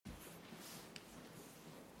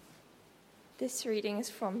This reading is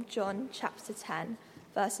from John chapter 10,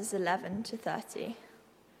 verses 11 to 30.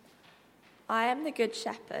 I am the good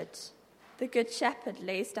shepherd. The good shepherd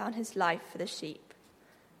lays down his life for the sheep.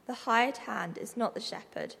 The hired hand is not the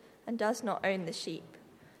shepherd and does not own the sheep.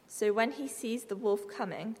 So when he sees the wolf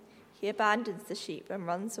coming, he abandons the sheep and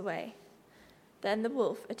runs away. Then the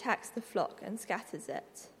wolf attacks the flock and scatters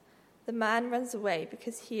it. The man runs away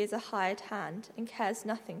because he is a hired hand and cares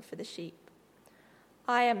nothing for the sheep.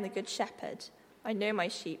 I am the good shepherd. I know my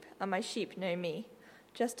sheep, and my sheep know me,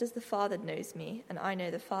 just as the Father knows me, and I know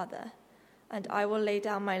the Father. And I will lay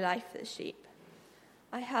down my life for the sheep.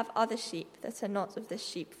 I have other sheep that are not of this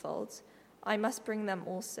sheepfold. I must bring them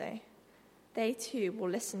also. They too will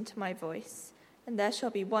listen to my voice, and there shall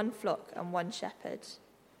be one flock and one shepherd.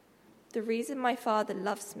 The reason my Father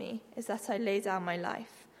loves me is that I lay down my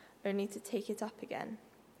life, only to take it up again.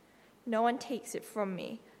 No one takes it from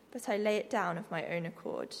me, but I lay it down of my own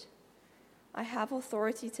accord. I have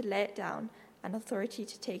authority to lay it down and authority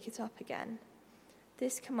to take it up again.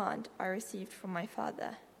 This command I received from my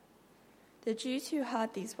Father. The Jews who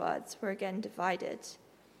heard these words were again divided.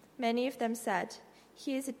 Many of them said,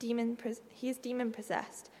 He is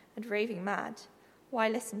demon-possessed and raving mad. Why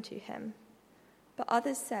listen to him? But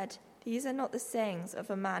others said, These are not the sayings of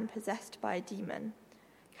a man possessed by a demon.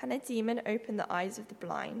 Can a demon open the eyes of the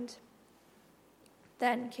blind?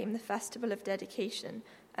 Then came the festival of dedication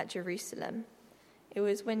at Jerusalem. It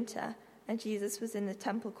was winter, and Jesus was in the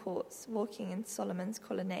temple courts, walking in Solomon's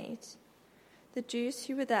colonnade. The Jews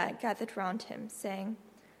who were there gathered round him, saying,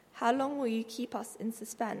 How long will you keep us in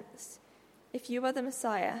suspense? If you are the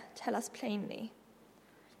Messiah, tell us plainly.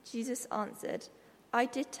 Jesus answered, I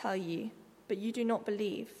did tell you, but you do not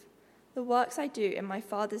believe. The works I do in my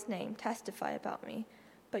Father's name testify about me,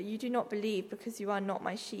 but you do not believe because you are not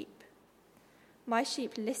my sheep. My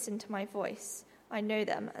sheep listen to my voice. I know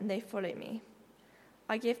them, and they follow me.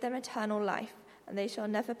 I give them eternal life, and they shall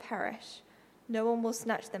never perish. No one will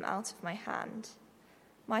snatch them out of my hand.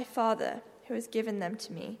 My Father, who has given them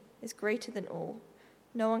to me, is greater than all.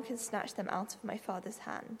 No one can snatch them out of my Father's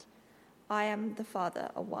hand. I am the Father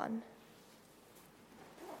are one.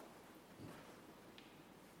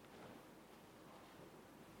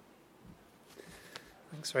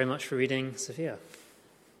 Thanks very much for reading, Sophia.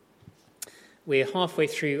 We're halfway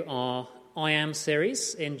through our I Am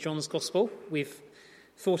series in John's Gospel. We've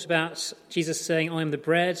thought about Jesus saying, I am the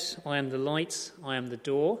bread, I am the light, I am the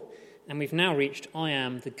door, and we've now reached I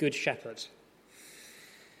am the good shepherd.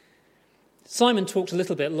 Simon talked a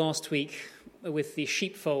little bit last week with the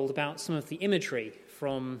sheepfold about some of the imagery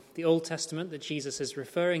from the Old Testament that Jesus is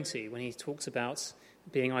referring to when he talks about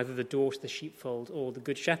being either the door to the sheepfold or the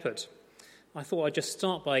good shepherd. I thought I'd just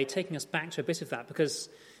start by taking us back to a bit of that, because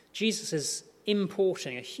Jesus is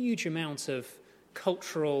importing a huge amount of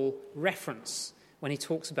cultural reference when he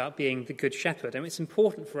talks about being the good shepherd, and it's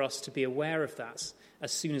important for us to be aware of that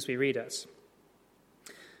as soon as we read it.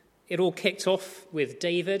 It all kicked off with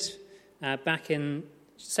David back in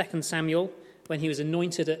 2 Samuel when he was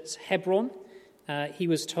anointed at Hebron. He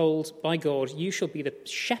was told by God, you shall be the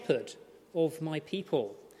shepherd of my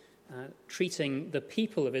people, treating the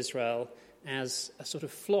people of Israel as a sort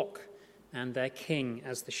of flock and their king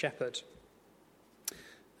as the shepherd.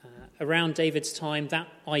 Around David's time, that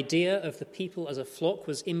idea of the people as a flock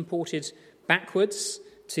was imported backwards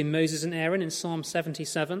to Moses and Aaron in Psalm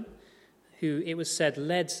 77, who, it was said,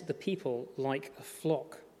 led the people like a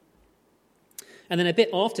flock. And then a bit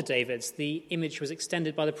after David's, the image was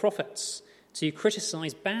extended by the prophets to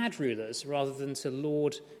criticize bad rulers rather than to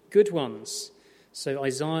laud good ones. So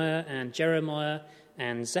Isaiah and Jeremiah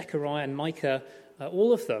and Zechariah and Micah,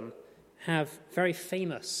 all of them have very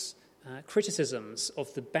famous criticisms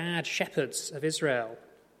of the bad shepherds of Israel.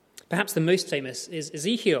 Perhaps the most famous is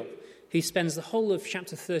Ezekiel, who spends the whole of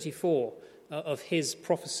chapter 34 of his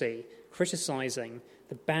prophecy criticizing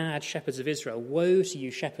the bad shepherds of Israel. Woe to you,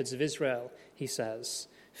 shepherds of Israel, he says,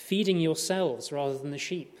 feeding yourselves rather than the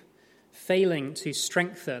sheep, failing to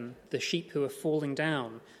strengthen the sheep who are falling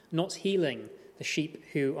down, not healing the sheep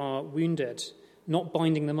who are wounded, not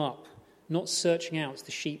binding them up, not searching out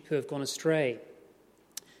the sheep who have gone astray.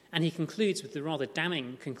 And he concludes with the rather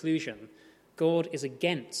damning conclusion, God is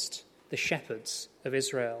against the shepherds of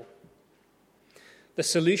Israel. The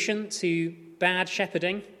solution to bad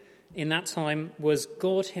shepherding in that time was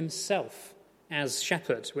God himself as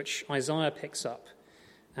shepherd, which Isaiah picks up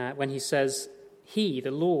when he says, He,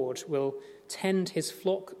 the Lord, will tend his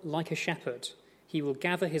flock like a shepherd. He will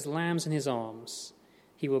gather his lambs in his arms.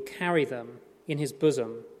 He will carry them in his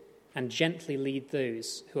bosom and gently lead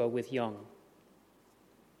those who are with young.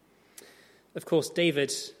 Of course,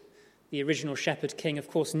 David The original shepherd king, of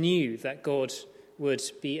course, knew that God would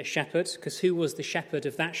be a shepherd, because who was the shepherd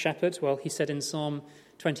of that shepherd? Well, he said in Psalm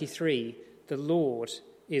 23, "The Lord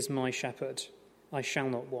is my shepherd, I shall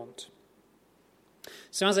not want."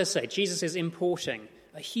 So as I say, Jesus is importing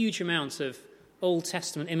a huge amount of Old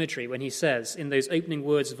Testament imagery when he says in those opening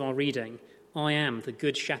words of our reading, "I am the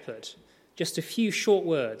good shepherd." Just a few short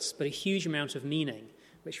words, but a huge amount of meaning,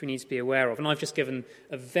 which we need to be aware of. And I've just given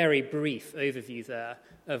a very brief overview there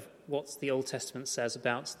of what the Old Testament says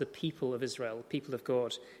about the people of Israel, the people of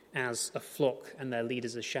God, as a flock and their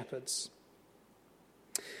leaders as shepherds.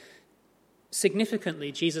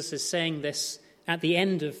 Significantly, Jesus is saying this at the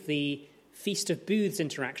end of the Feast of Booths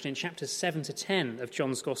interaction in chapters 7 to 10 of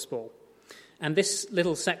John's Gospel. And this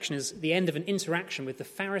little section is the end of an interaction with the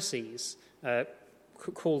Pharisees,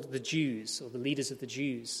 called the Jews, or the leaders of the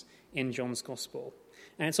Jews in John's Gospel.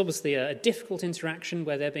 And it's obviously a difficult interaction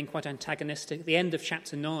where they're being quite antagonistic. At the end of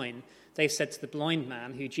chapter 9, they've said to the blind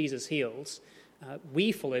man who Jesus heals,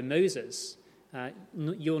 "We follow Moses.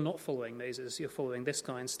 You're not following Moses, you're following this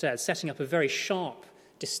guy instead," setting up a very sharp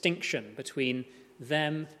distinction between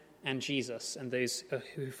them and Jesus and those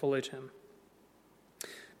who followed him.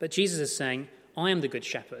 But Jesus is saying, "I am the good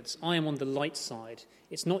shepherd. I am on the light side.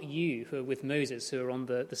 It's not you who are with Moses who are on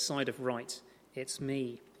the side of right. It's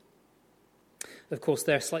me." Of course,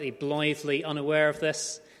 they're slightly blithely unaware of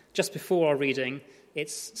this. Just before our reading,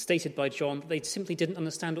 it's stated by John that they simply didn't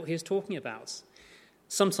understand what he was talking about.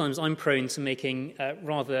 Sometimes I'm prone to making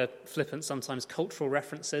rather flippant, sometimes cultural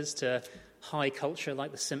references to high culture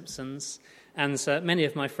like The Simpsons. And many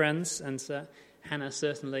of my friends, and Hannah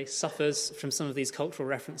certainly, suffers from some of these cultural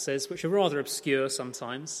references, which are rather obscure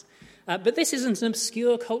sometimes. But this isn't an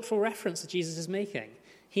obscure cultural reference that Jesus is making.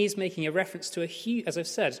 He's making a reference to, as I've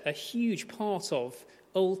said, a huge part of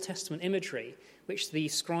Old Testament imagery, which the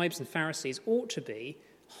scribes and Pharisees ought to be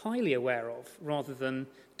highly aware of, rather than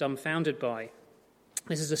dumbfounded by.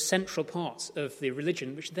 This is a central part of the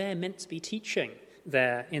religion which they're meant to be teaching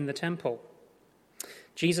there in the temple.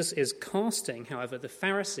 Jesus is casting, however, the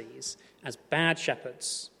Pharisees as bad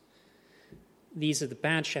shepherds. These are the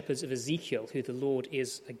bad shepherds of Ezekiel, who the Lord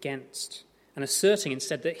is against, and asserting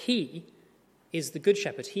instead that he is the good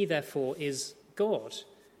shepherd. He, therefore, is God,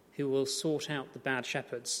 who will sort out the bad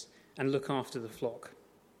shepherds and look after the flock.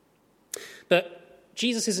 But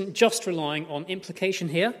Jesus isn't just relying on implication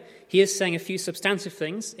here. He is saying a few substantive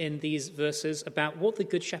things in these verses about what the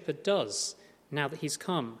good shepherd does now that he's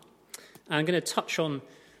come. And I'm going to touch on,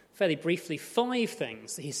 fairly briefly, 5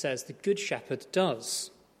 things that he says the good shepherd does.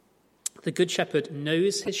 The good shepherd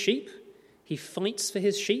knows his sheep. He fights for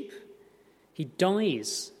his sheep. He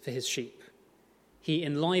dies for his sheep. He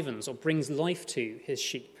enlivens or brings life to his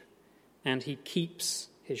sheep. And he keeps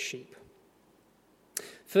his sheep.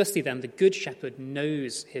 Firstly, then, the good shepherd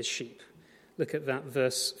knows his sheep. Look at that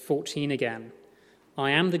verse 14 again.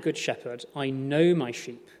 "I am the good shepherd. I know my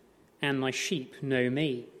sheep, and my sheep know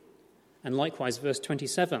me." And likewise, verse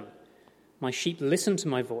 27, "My sheep listen to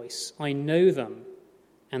my voice. I know them,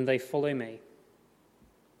 and they follow me."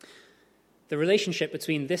 The relationship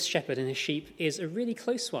between this shepherd and his sheep is a really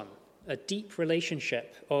close one, a deep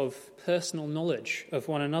relationship of personal knowledge of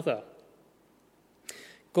one another.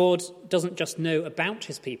 God doesn't just know about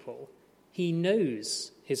his people, he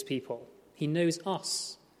knows his people. He knows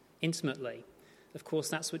us intimately. Of course,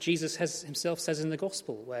 that's what Jesus himself says in the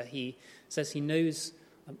gospel, where he says he knows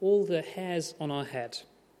all the hairs on our head.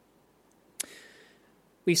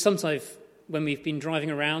 We've sometimes, when we've been driving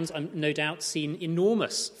around, no doubt seen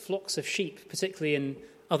enormous flocks of sheep, particularly in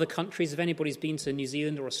other countries. If anybody's been to New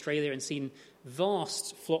Zealand or Australia and seen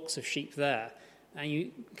vast flocks of sheep there, and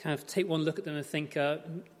you kind of take one look at them and think,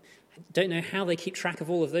 don't know how they keep track of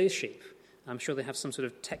all of those sheep. I'm sure they have some sort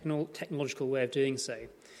of technological way of doing so.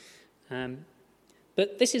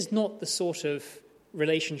 But this is not the sort of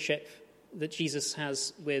relationship that Jesus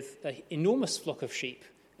has with an enormous flock of sheep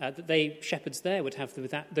that shepherds there would have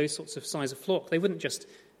with those sorts of size of flock. They wouldn't just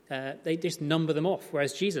number them off,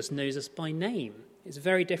 whereas Jesus knows us by name. It's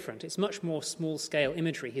very different. It's much more small-scale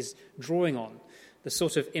imagery he's drawing on, the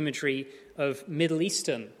sort of imagery of Middle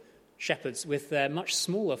Eastern shepherds with their much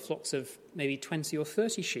smaller flocks of maybe 20 or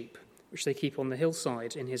 30 sheep, which they keep on the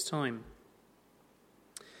hillside in his time.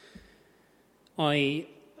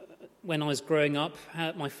 When I was growing up,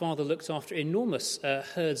 my father looked after enormous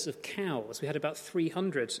herds of cows. We had about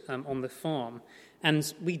 300 on the farm,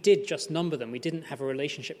 and we did just number them. We didn't have a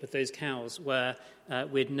relationship with those cows where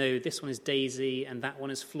we'd know this one is Daisy and that one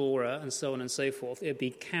is Flora and so on and so forth. It would be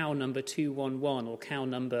cow number 211 or cow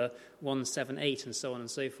number 178 and so on and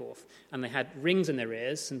so forth. And they had rings in their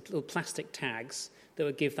ears and little plastic tags that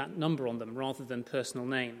would give that number on them rather than personal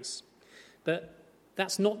names. But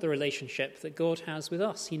that's not the relationship that God has with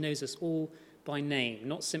us. He knows us all by name,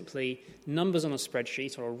 not simply numbers on a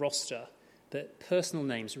spreadsheet or a roster, but personal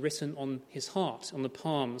names written on his heart, on the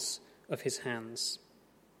palms of his hands.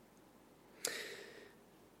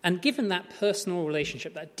 And given that personal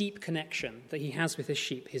relationship, that deep connection that he has with his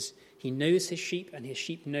sheep, he knows his sheep and his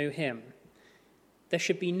sheep know him, there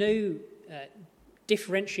should be no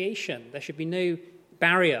differentiation, there should be no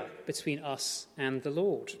barrier between us and the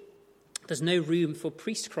Lord. There's no room for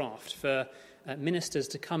priestcraft, for ministers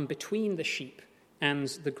to come between the sheep and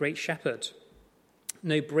the great shepherd.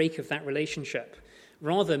 No break of that relationship.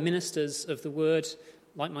 Rather, ministers of the word,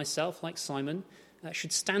 like myself, like Simon,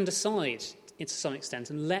 should stand aside to some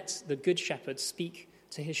extent and let the good shepherd speak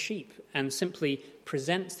to his sheep and simply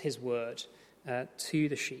present his word to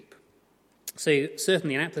the sheep. So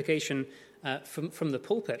certainly an application from the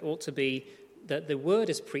pulpit ought to be that the word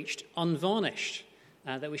is preached unvarnished,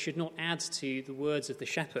 that we should not add to the words of the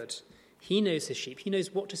shepherd. He knows his sheep. He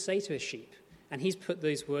knows what to say to his sheep, and he's put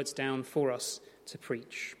those words down for us to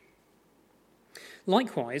preach.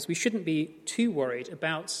 Likewise, we shouldn't be too worried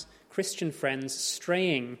about Christian friends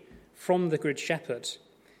straying from the good shepherd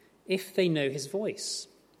if they know his voice.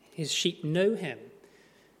 His sheep know him.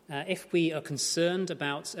 If we are concerned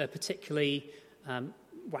about a particularly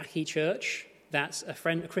wacky church that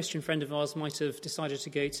a Christian friend of ours might have decided to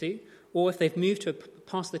go to, or if they've moved to a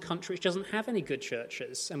part of the country which doesn't have any good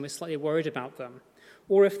churches and we're slightly worried about them,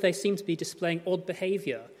 or if they seem to be displaying odd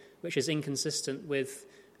behaviour which is inconsistent with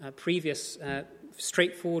previous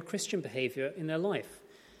straightforward Christian behaviour in their life,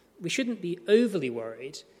 we shouldn't be overly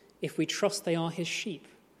worried if we trust they are his sheep,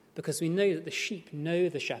 because we know that the sheep know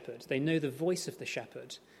the shepherd, they know the voice of the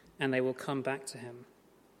shepherd, and they will come back to him.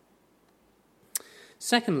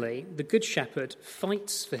 Secondly, the good shepherd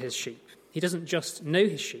fights for his sheep. He doesn't just know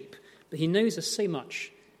his sheep, but he knows us so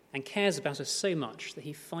much and cares about us so much that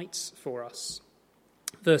he fights for us.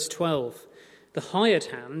 Verse 12, the hired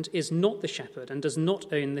hand is not the shepherd and does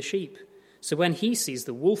not own the sheep. So when he sees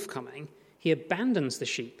the wolf coming, he abandons the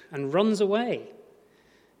sheep and runs away.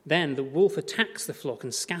 Then the wolf attacks the flock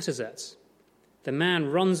and scatters it. The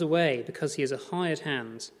man runs away because he is a hired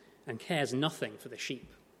hand and cares nothing for the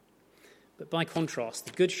sheep. But by contrast,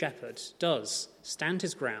 the good shepherd does stand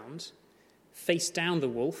his ground, face down the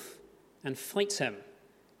wolf, and fight him,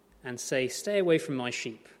 and say, stay away from my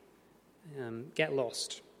sheep, get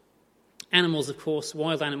lost. Animals, of course,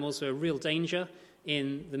 wild animals are a real danger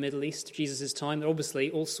in the Middle East, Jesus' time. There are obviously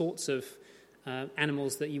all sorts of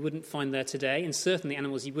animals that you wouldn't find there today, and certainly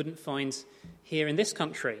animals you wouldn't find here in this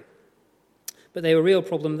country. But they were a real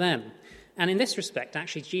problem then. And in this respect,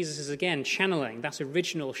 actually, Jesus is again channeling that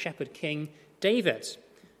original shepherd king, David.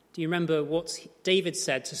 Do you remember what David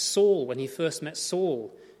said to Saul when he first met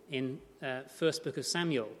Saul in first book of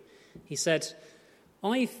Samuel? He said,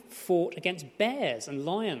 I fought against bears and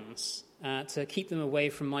lions to keep them away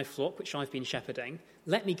from my flock, which I've been shepherding.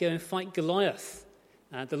 Let me go and fight Goliath.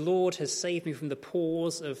 The Lord has saved me from the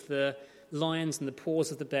paws of the lions and the paws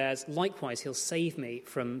of the bears. Likewise, he'll save me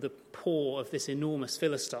from the paw of this enormous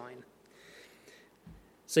Philistine.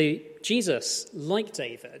 So Jesus, like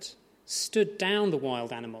David, stood down the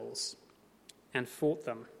wild animals and fought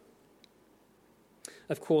them.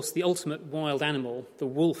 Of course, the ultimate wild animal, the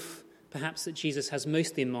wolf, perhaps that Jesus has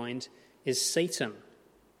mostly in mind, is Satan,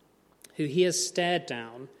 who he has stared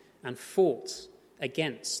down and fought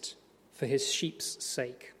against for his sheep's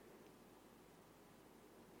sake.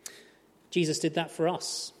 Jesus did that for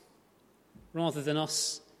us. Rather than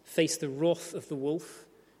us face the wrath of the wolf,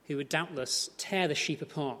 who would doubtless tear the sheep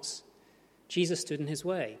apart, Jesus stood in his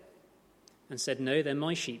way and said, no, they're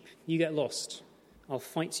my sheep. You get lost. I'll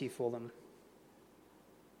fight you for them.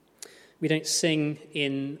 We don't sing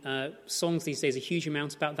in songs these days a huge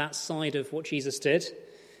amount about that side of what Jesus did.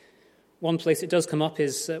 One place it does come up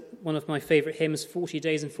is one of my favourite hymns, 40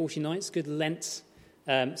 Days and 40 Nights, good Lent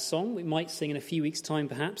song we might sing in a few weeks' time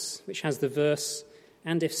perhaps, which has the verse,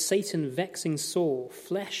 and if Satan vexing sore,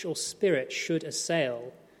 flesh or spirit should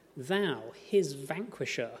assail, thou, his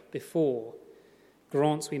vanquisher before,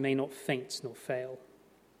 grant we may not faint nor fail.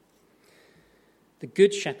 The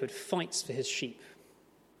good shepherd fights for his sheep.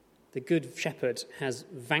 The good shepherd has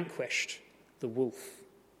vanquished the wolf.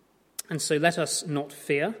 And so let us not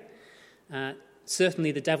fear.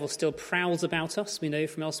 Certainly the devil still prowls about us, we know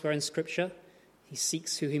from elsewhere in Scripture. He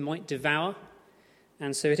seeks who he might devour.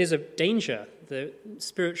 And so it is a danger, the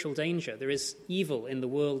spiritual danger. There is evil in the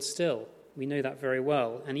world still. We know that very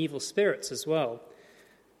well, and evil spirits as well.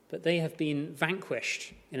 But they have been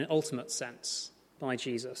vanquished in an ultimate sense by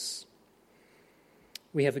Jesus.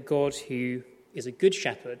 We have a God who is a good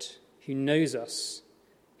shepherd, who knows us,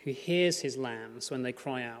 who hears his lambs when they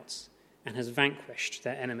cry out and has vanquished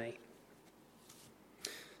their enemy.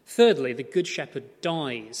 Thirdly, the Good Shepherd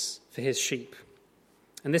dies for his sheep.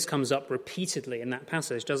 And this comes up repeatedly in that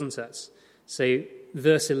passage, doesn't it? So,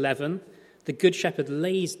 verse 11, the Good Shepherd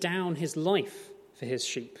lays down his life for his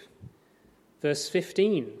sheep. Verse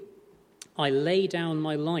 15, I lay down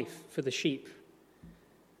my life for the sheep.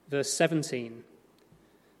 Verse 17,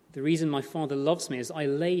 the reason my Father loves me is I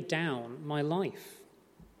lay down my life.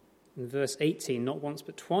 In verse 18, not once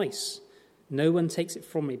but twice, no one takes it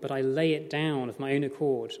from me, but I lay it down of my own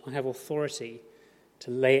accord. I have authority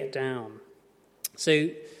to lay it down. So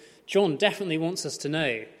John definitely wants us to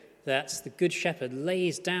know that the Good Shepherd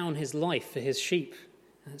lays down his life for his sheep.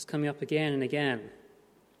 And it's coming up again and again.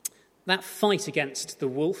 That fight against the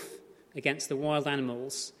wolf, against the wild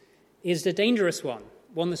animals, is a dangerous one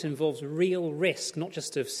that involves real risk, not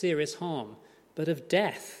just of serious harm, but of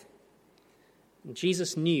death. And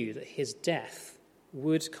Jesus knew that his death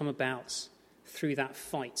would come about through that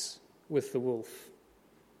fight with the wolf.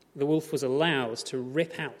 The wolf was allowed to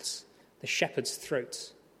rip out the shepherd's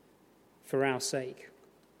throat for our sake,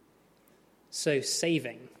 so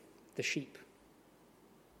saving the sheep.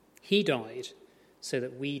 He died so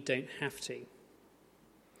that we don't have to.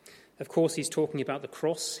 Of course, he's talking about the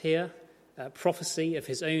cross here, prophecy of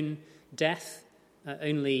his own death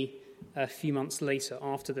only a few months later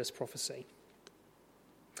after this prophecy.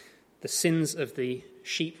 The sins of the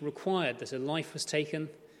sheep required that a life was taken,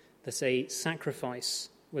 that a sacrifice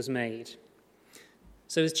was made.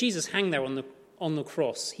 So as Jesus hung there on the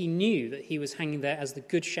cross, he knew that he was hanging there as the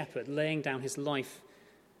Good Shepherd, laying down his life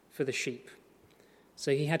for the sheep.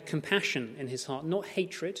 So he had compassion in his heart, not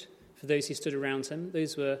hatred for those who stood around him.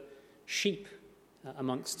 Those were sheep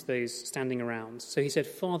amongst those standing around. So he said,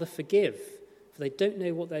 Father, forgive, for they don't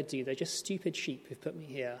know what they do. They're just stupid sheep who've put me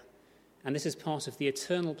here. And this is part of the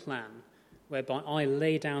eternal plan whereby I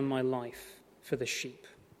lay down my life for the sheep.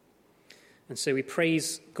 And so we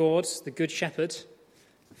praise God, the Good Shepherd,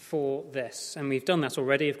 for this. And we've done that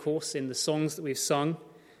already, of course, in the songs that we've sung,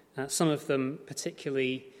 some of them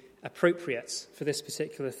particularly appropriate for this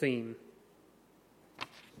particular theme.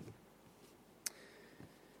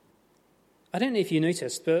 I don't know if you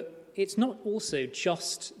noticed, but it's not also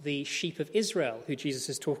just the sheep of Israel who Jesus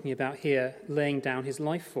is talking about here, laying down his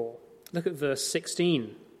life for. Look at verse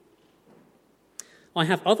 16. I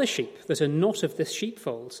have other sheep that are not of this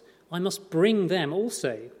sheepfold. I must bring them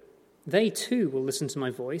also. They too will listen to my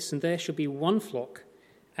voice, and there shall be one flock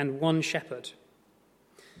and one shepherd.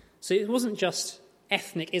 So it wasn't just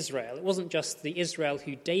ethnic Israel. It wasn't just the Israel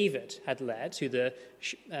who David had led, who the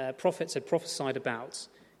prophets had prophesied about,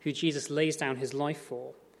 who Jesus lays down his life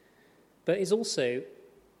for. But it's also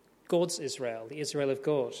God's Israel, the Israel of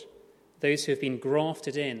God, those who have been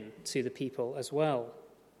grafted in to the people as well.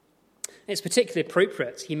 It's particularly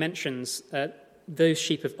appropriate, he mentions those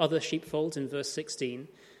sheep of other sheepfolds in verse 16,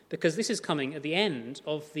 because this is coming at the end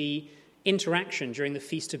of the interaction during the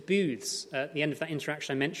Feast of Booths, at the end of that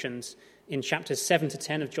interaction I mentioned in chapters 7 to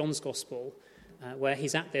 10 of John's Gospel, where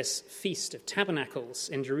he's at this Feast of Tabernacles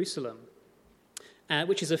in Jerusalem,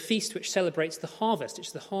 which is a feast which celebrates the harvest.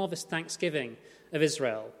 It's the harvest thanksgiving of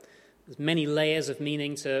Israel. There's many layers of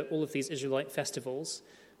meaning to all of these Israelite festivals,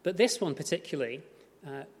 but this one particularly,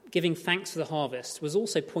 giving thanks for the harvest, was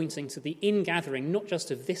also pointing to the ingathering, not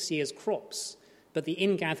just of this year's crops, but the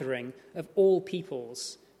ingathering of all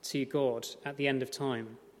peoples to God at the end of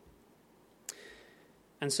time.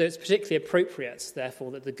 And so it's particularly appropriate,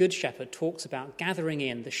 therefore, that the Good Shepherd talks about gathering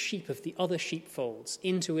in the sheep of the other sheepfolds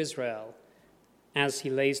into Israel as he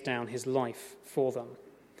lays down his life for them.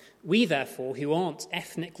 We, therefore, who aren't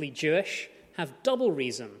ethnically Jewish, have double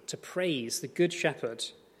reason to praise the Good Shepherd,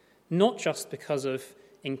 not just because of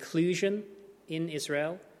inclusion in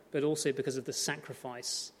Israel, but also because of the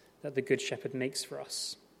sacrifice that the Good Shepherd makes for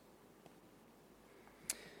us.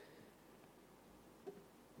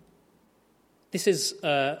 This is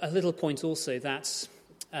a little point also that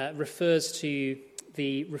refers to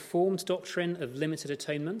the Reformed doctrine of limited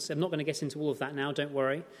atonement. I'm not going to get into all of that now, don't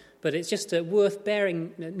worry, but it's just worth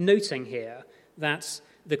noting here that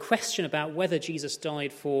the question about whether Jesus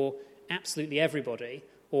died for absolutely everybody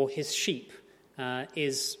or his sheep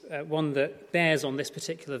is one that bears on this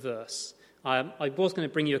particular verse. I was going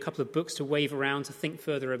to bring you a couple of books to wave around to think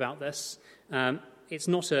further about this. It's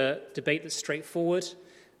not a debate that's straightforward,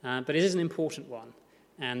 but it is an important one,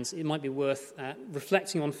 and it might be worth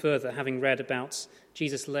reflecting on further, having read about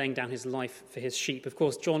Jesus laying down his life for his sheep. Of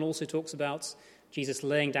course, John also talks about Jesus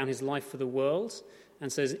laying down his life for the world,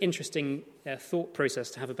 and so there's an interesting thought process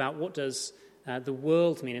to have about what does the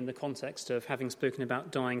world mean in the context of having spoken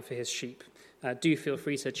about dying for his sheep? Do feel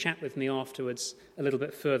free to chat with me afterwards a little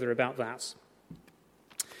bit further about that.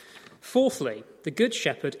 Fourthly, the Good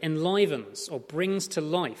Shepherd enlivens or brings to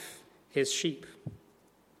life his sheep.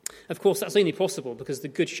 Of course, that's only possible because the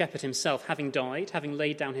Good Shepherd himself, having died, having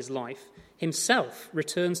laid down his life, himself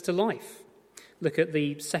returns to life. Look at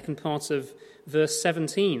the second part of verse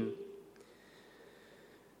 17.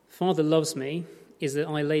 Father loves me, is that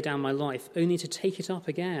I lay down my life only to take it up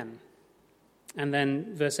again. And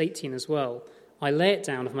then verse 18 as well. I lay it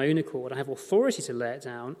down of my own accord. I have authority to lay it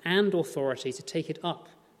down and authority to take it up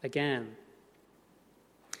again.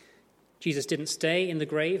 Jesus didn't stay in the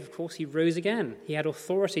grave. Of course, he rose again. He had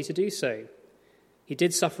authority to do so. He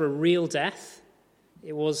did suffer a real death.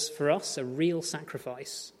 It was, for us, a real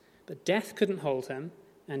sacrifice. But death couldn't hold him,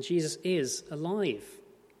 and Jesus is alive.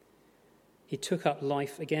 He took up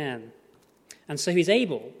life again. And so he's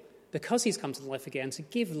able, because he's come to life again, to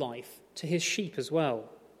give life to his sheep as well.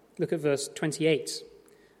 Look at verse 28.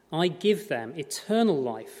 I give them eternal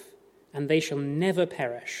life, and they shall never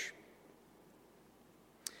perish.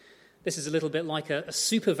 This is a little bit like a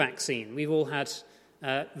super vaccine. We've all had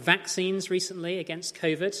vaccines recently against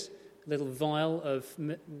COVID, a little vial of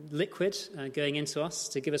liquid going into us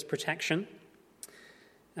to give us protection.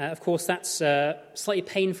 Of course, that's slightly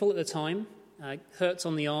painful at the time. Hurts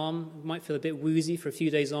on the arm, might feel a bit woozy for a few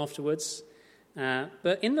days afterwards.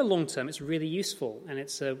 But in the long term, it's really useful, and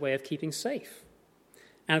it's a way of keeping safe.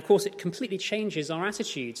 And of course, it completely changes our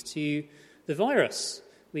attitude to the virus.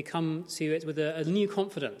 We come to it with a new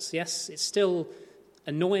confidence. Yes, it's still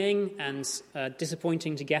annoying and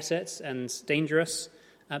disappointing to get it and dangerous,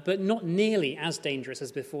 but not nearly as dangerous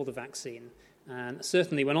as before the vaccine. And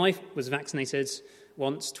certainly when I was vaccinated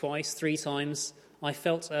once, twice, 3 times, I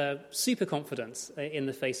felt super confident in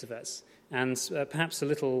the face of it, and perhaps a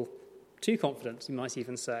little too confident, you might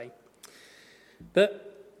even say.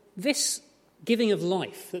 But this giving of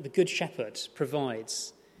life that the Good Shepherd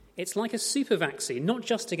provides, it's like a super vaccine, not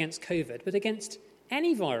just against COVID, but against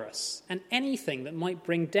any virus and anything that might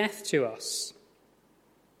bring death to us.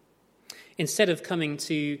 Instead of coming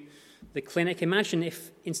to the clinic, imagine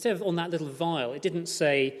if instead of on that little vial, it didn't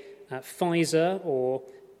say Pfizer or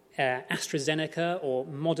AstraZeneca or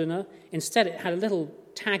Moderna. Instead, it had a little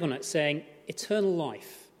tag on it saying eternal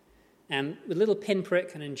life. And with a little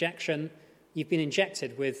pinprick and injection, you've been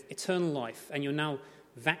injected with eternal life, and you're now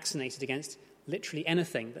vaccinated against literally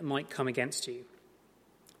anything that might come against you.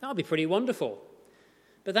 That would be pretty wonderful.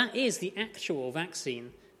 But that is the actual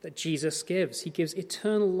vaccine that Jesus gives. He gives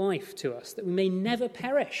eternal life to us, that we may never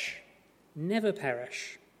perish. Never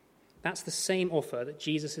perish. That's the same offer that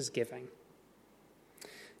Jesus is giving.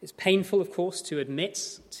 It's painful, of course, to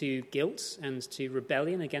admit to guilt and to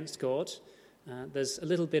rebellion against God. There's a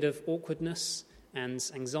little bit of awkwardness and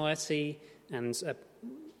anxiety and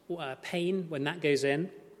pain when that goes in.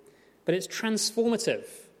 But it's transformative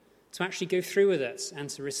to actually go through with it and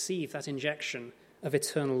to receive that injection of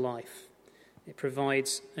eternal life. It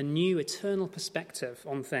provides a new eternal perspective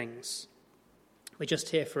on things. We're just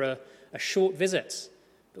here for a short visit,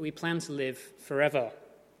 but we plan to live forever.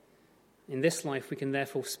 In this life, we can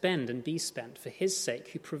therefore spend and be spent for his sake,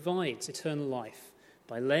 who provides eternal life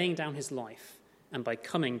by laying down his life and by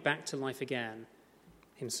coming back to life again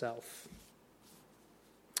himself.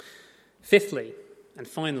 Fifthly, and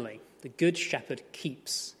finally, the Good Shepherd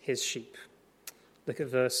keeps his sheep. Look at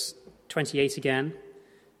verse 28 again.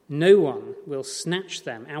 No one will snatch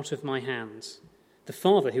them out of my hand. The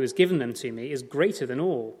Father who has given them to me is greater than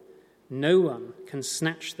all. No one can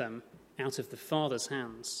snatch them out of the Father's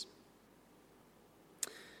hands.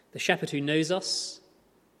 The shepherd who knows us,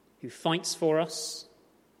 who fights for us,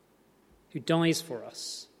 who dies for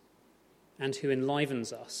us, and who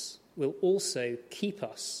enlivens us, will also keep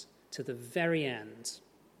us to the very end,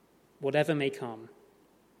 whatever may come.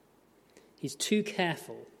 He's too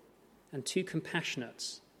careful and too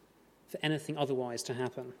compassionate for anything otherwise to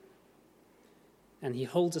happen. And he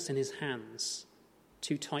holds us in his hands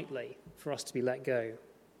too tightly for us to be let go.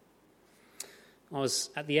 I was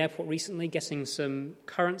at the airport recently getting some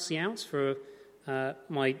currency out for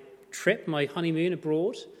my trip, my honeymoon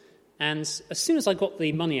abroad. And as soon as I got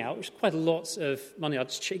the money out, which was quite a lot of money,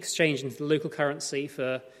 I'd exchanged into the local currency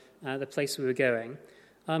for the place we were going,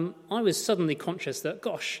 I was suddenly conscious that,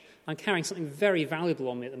 gosh, I'm carrying something very valuable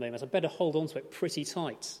on me at the moment. I better hold on to it pretty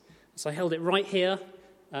tight. So I held it right here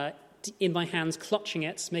in my hands, clutching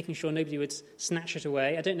it, making sure nobody would snatch it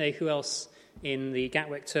away. I don't know who else in the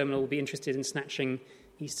Gatwick terminal will be interested in snatching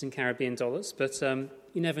Eastern Caribbean dollars, but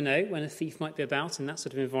you never know when a thief might be about in that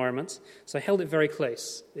sort of environment. So I held it very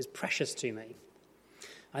close. It's precious to me.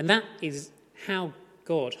 And that is how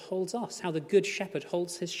God holds us, how the Good Shepherd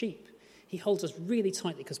holds his sheep. He holds us really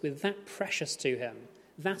tightly because we're that precious to him,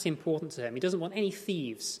 that important to him. He doesn't want any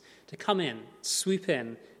thieves to come in, swoop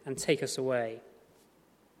in, and take us away.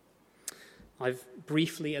 I've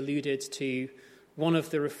briefly alluded to one of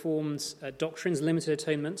the Reformed doctrines, limited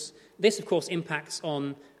atonement. This, of course, impacts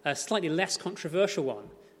on a slightly less controversial one,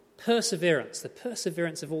 perseverance, the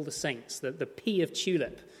perseverance of all the saints, the P of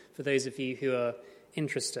tulip, for those of you who are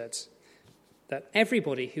interested. That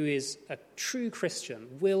everybody who is a true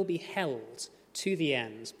Christian will be held to the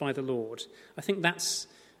end by the Lord. I think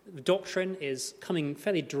the doctrine is coming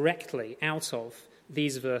fairly directly out of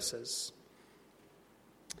these verses.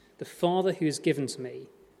 The Father who is given to me,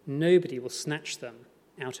 nobody will snatch them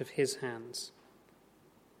out of his hands.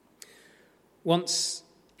 Once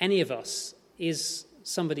any of us is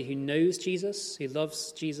somebody who knows Jesus, who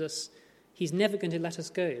loves Jesus, he's never going to let us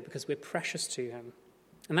go because we're precious to him.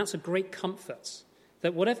 And that's a great comfort,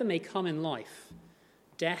 that whatever may come in life,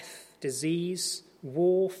 death, disease,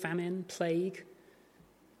 war, famine, plague,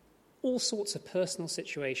 all sorts of personal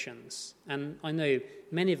situations, and I know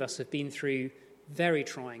many of us have been through very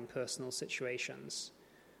trying personal situations.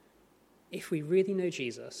 If we really know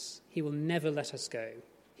Jesus, he will never let us go.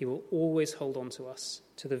 He will always hold on to us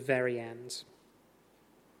to the very end.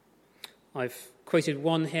 I've quoted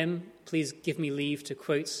one hymn. Please give me leave to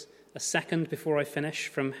quote a second before I finish,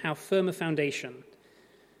 from How Firm a Foundation.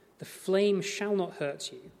 The flame shall not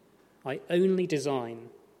hurt you. I only design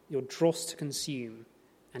your dross to consume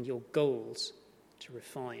and your gold to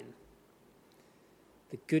refine.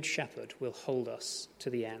 The Good Shepherd will hold us to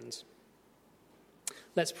the end.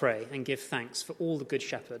 Let's pray and give thanks for all the Good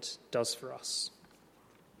Shepherd does for us.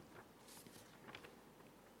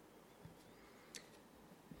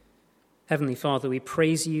 Heavenly Father, we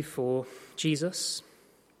praise you for Jesus.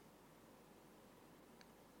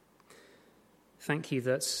 Thank you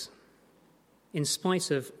that in spite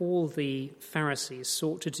of all the Pharisees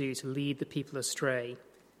sought to do to lead the people astray,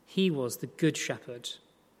 he was the Good Shepherd,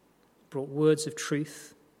 brought words of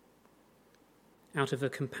truth out of a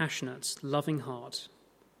compassionate, loving heart.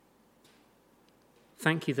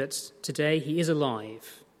 Thank you that today he is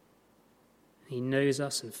alive. He knows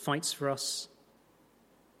us and fights for us,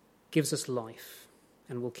 gives us life,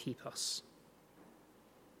 and will keep us.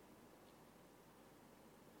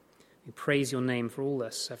 We praise your name for all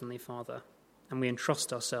this, Heavenly Father, and we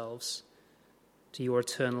entrust ourselves to your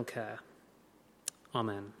eternal care.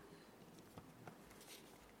 Amen.